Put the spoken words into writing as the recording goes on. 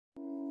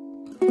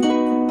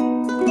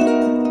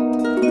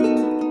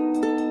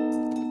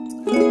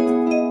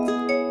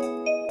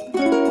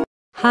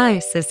Hi,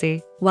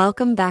 sissy.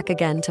 Welcome back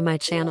again to my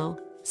channel.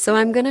 So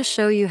I'm gonna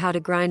show you how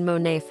to grind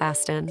Monet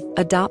fast and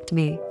adopt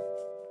me.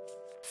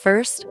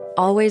 First,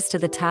 always to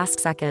the task.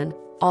 Second,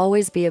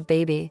 always be a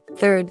baby.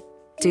 Third,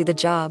 do the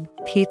job,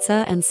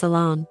 pizza and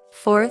salon.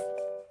 Fourth,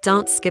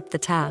 don't skip the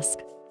task.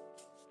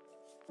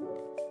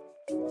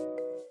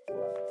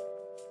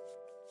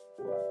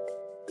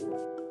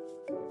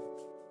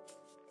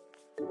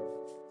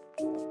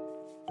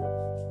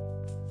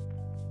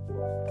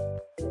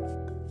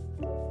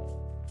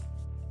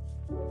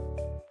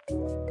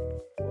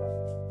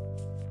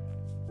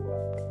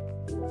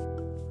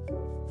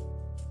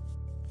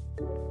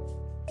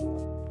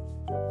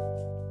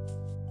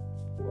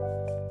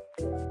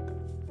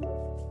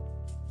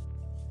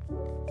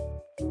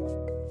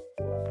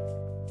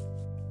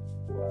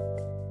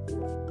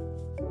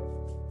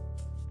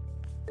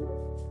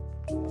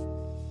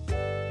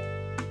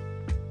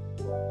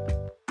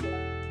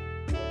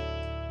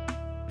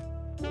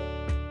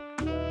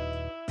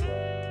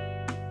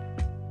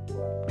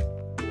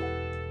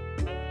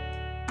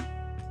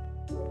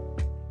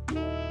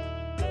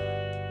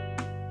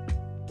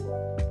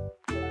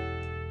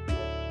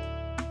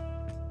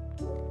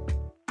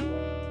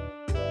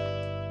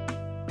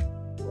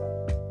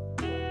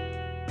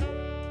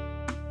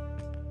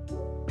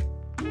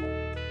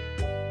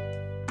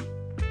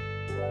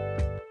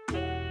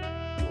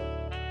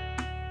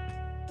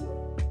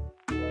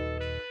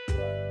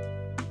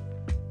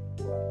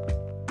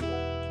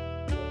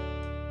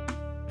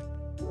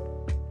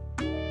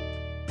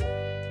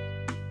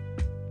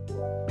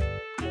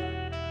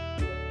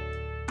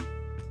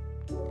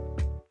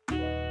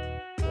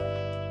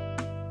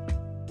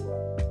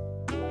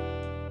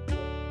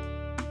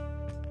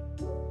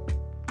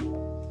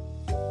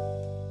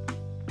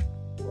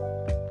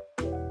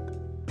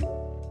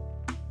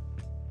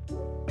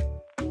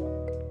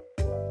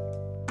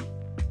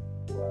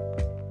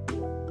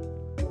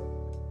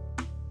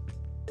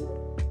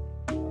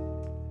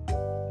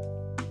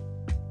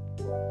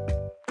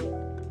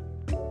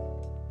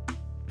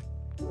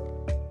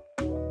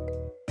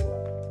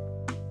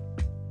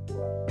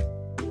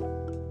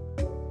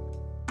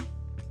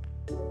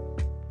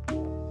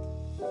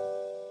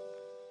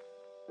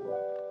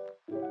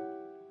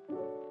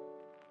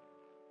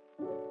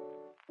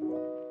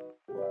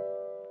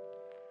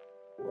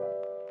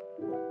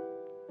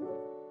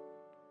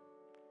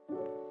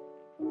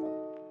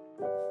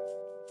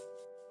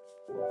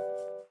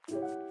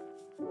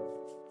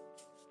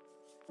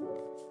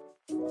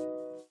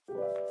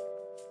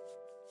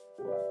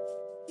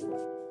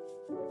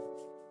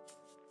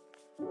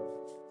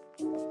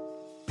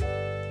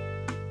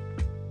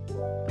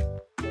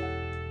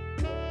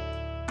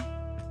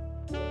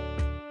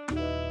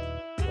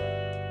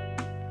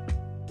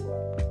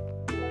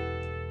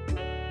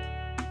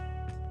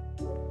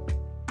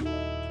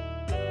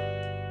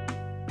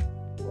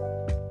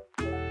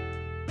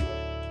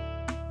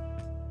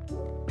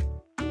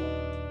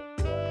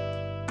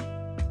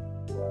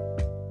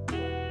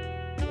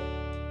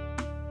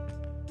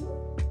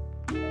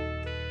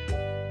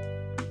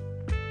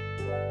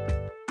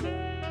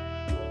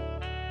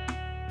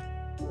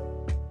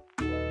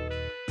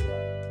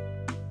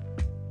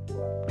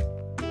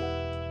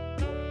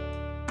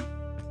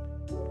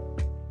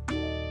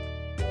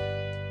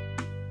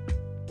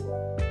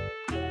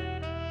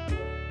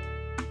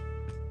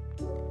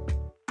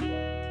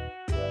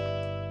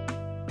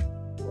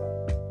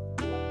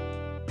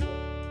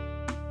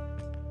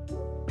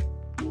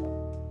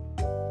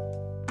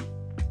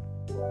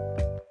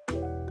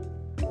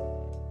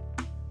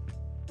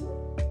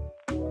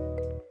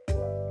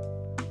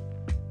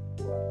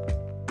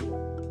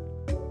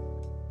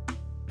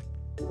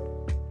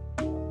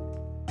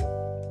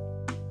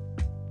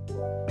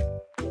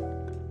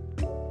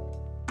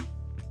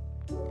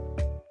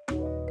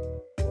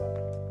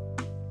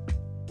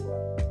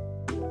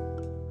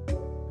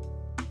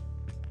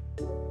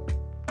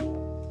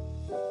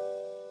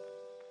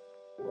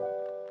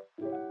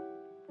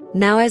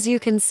 Now as you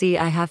can see,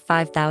 I have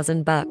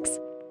 5,000 bucks.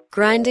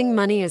 Grinding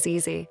money is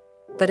easy,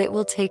 but it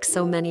will take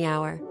so many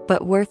hours,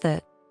 but worth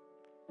it.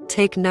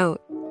 Take note.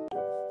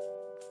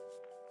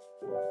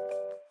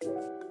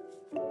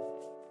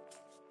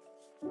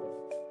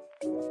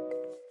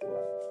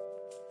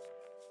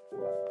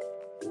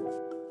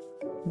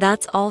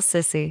 That's all,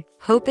 sissy.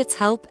 Hope it's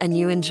helped and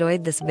you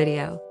enjoyed this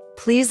video.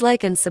 Please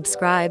like and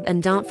subscribe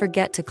and don't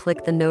forget to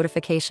click the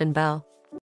notification bell.